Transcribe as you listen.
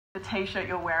The t-shirt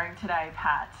you're wearing today,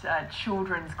 Pat,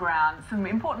 Children's Ground, some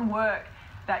important work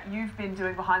that you've been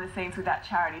doing behind the scenes with that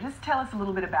charity. Just tell us a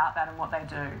little bit about that and what they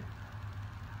do.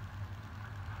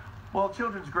 Well,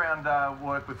 Children's Ground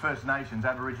work with First Nations,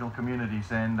 Aboriginal communities,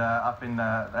 and up in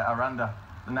Arunda,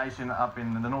 the nation up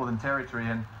in the Northern Territory,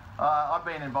 and I've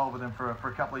been involved with them for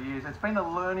a couple of years. It's been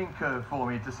a learning curve for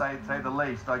me, to say the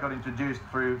least. I got introduced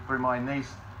through my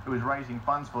niece, who was raising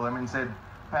funds for them, and said,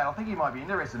 "Pat, I think you might be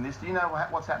interested in this. Do you know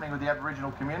what's happening with the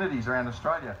Aboriginal communities around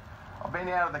Australia?" I've been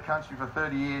out of the country for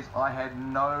 30 years. I had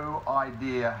no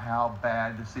idea how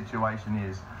bad the situation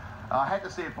is. I had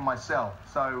to see it for myself.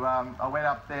 So I went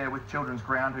up there with Children's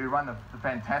Ground, who run the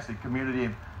fantastic community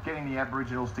of getting the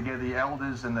Aboriginals together, the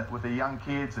elders and with the young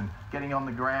kids, and getting on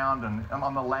the ground and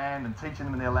on the land and teaching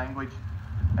them their language.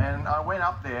 And I went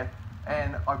up there,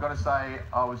 and I've got to say,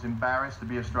 I was embarrassed to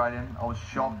be Australian. I was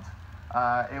shocked.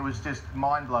 It was just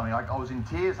mind-blowing. I was in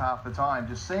tears half the time,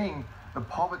 just seeing the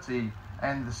poverty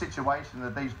and the situation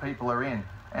that these people are in.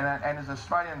 And as an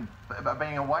Australian,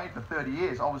 being away for 30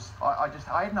 years,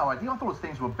 I had no idea. I thought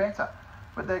things were better,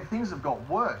 but things have got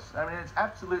worse. I mean, it's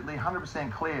absolutely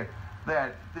 100% clear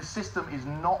that this system is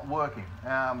not working.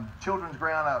 Children's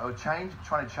Ground are trying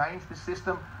to change this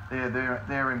system.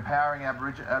 They're empowering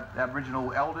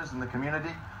Aboriginal elders in the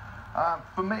community.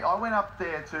 For me, I went up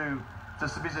there to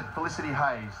visit Felicity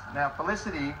Hayes. Now,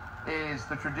 Felicity is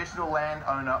the traditional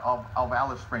landowner of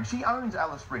Alice Springs. She owns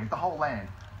Alice Springs, the whole land.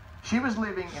 She was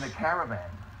living in a caravan,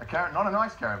 not a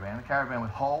nice caravan, a caravan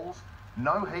with holes,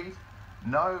 no heat,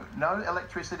 no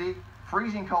electricity,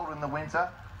 freezing cold in the winter,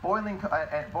 boiling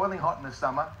hot in the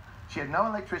summer. She had no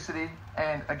electricity,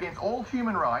 and against all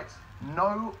human rights,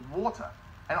 no water.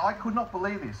 And I could not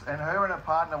believe this. And her and her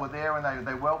partner were there, and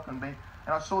they welcomed me.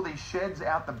 And I saw these sheds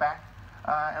out the back.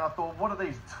 And I thought, what are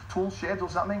these, tool sheds or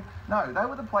something? No, they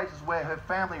were the places where her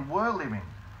family were living.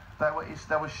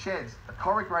 They were sheds,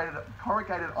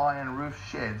 corrugated iron roof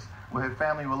sheds where her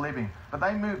family were living. But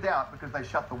they moved out because they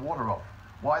shut the water off.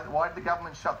 Why did the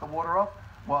government shut the water off?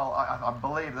 Well, I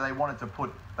believe that they wanted to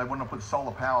put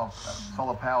solar powers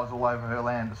all over her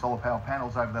land, solar power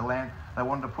panels over their land. They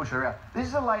wanted to push her out. This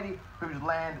is a lady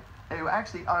who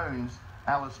actually owns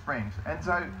Alice Springs. And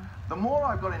so the more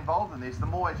I got involved in this, the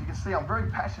more, as you can see, I'm very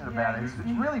passionate about it. It's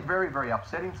really very, very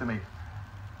upsetting to me.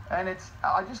 And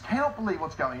I just cannot believe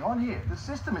what's going on here. The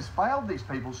system has failed these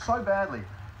people so badly.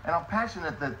 And I'm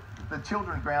passionate that the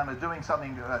Children's Ground are doing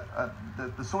something,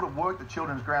 the sort of work that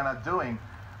Children's Ground are doing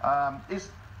is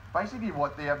basically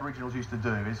what the Aboriginals used to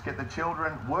do, is get the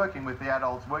children working with the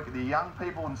adults, working with the young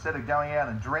people. Instead of going out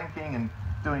and drinking and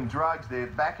doing drugs, they're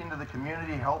back into the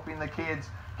community, helping the kids,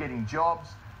 getting jobs.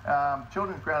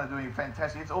 Children's Ground are doing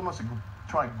fantastic. It's almost a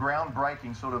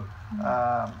groundbreaking sort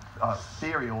of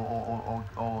theory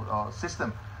or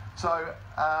system. So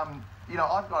you know,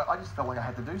 I just felt like I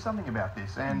had to do something about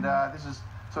this, and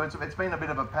it's been a bit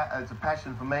of a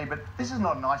passion for me. But this is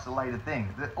not an isolated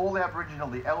thing. All the Aboriginal,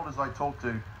 the elders I talk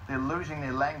to, they're losing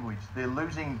their language. They're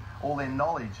losing all their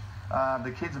knowledge.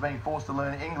 The kids are being forced to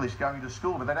learn English going to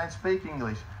school, but they don't speak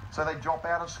English. So they drop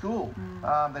out of school.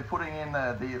 They're putting in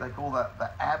they call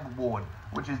the AB ward,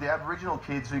 which is the Aboriginal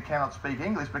kids who cannot speak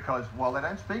English because, well, they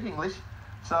don't speak English.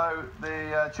 So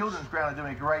the Children's Ground are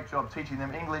doing a great job teaching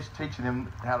them English, teaching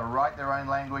them how to write their own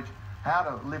language, how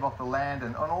to live off the land,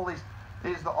 and all these.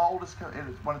 It is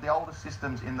one of the oldest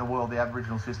systems in the world. The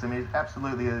Aboriginal system is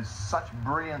absolutely. There's such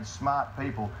brilliant, smart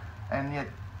people, and yet,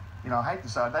 you know, I hate to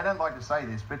say it, they don't like to say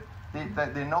this, but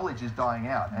their knowledge is dying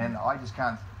out, and I just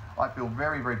can't. I feel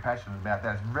very, very passionate about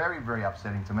that. It's very, very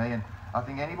upsetting to me, and I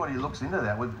think anybody who looks into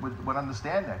that would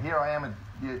understand that. Here I am,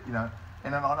 you know,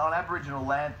 on Aboriginal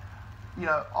land. You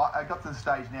know, I got to the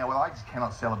stage now where I just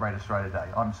cannot celebrate Australia Day.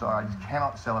 I'm sorry, I just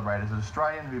cannot celebrate. As an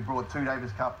Australian who brought 2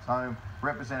 Davis Cups home,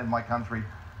 represented my country,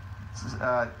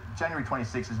 January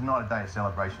 26th is not a day of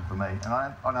celebration for me.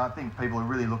 And I think people who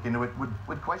really look into it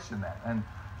would question that. And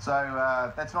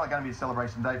so that's not going to be a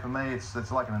celebration day for me.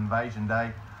 It's like an invasion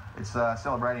day. It's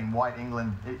celebrating white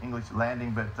English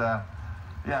landing, but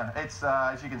yeah, it's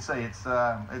as you can see, it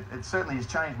certainly has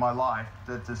changed my life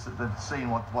to seeing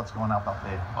what's going up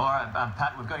there. All right,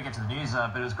 Pat, we've got to get to the news,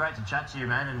 but it was great to chat to you,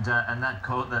 man. And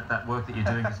that work that you're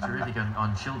doing is terrific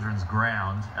on Children's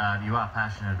Ground. You are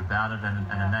passionate about it, and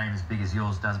a name as big as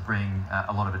yours does bring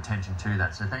a lot of attention to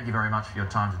that. So thank you very much for your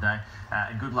time today,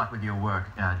 and good luck with your work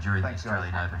during the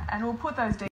Australian Open. And we'll put those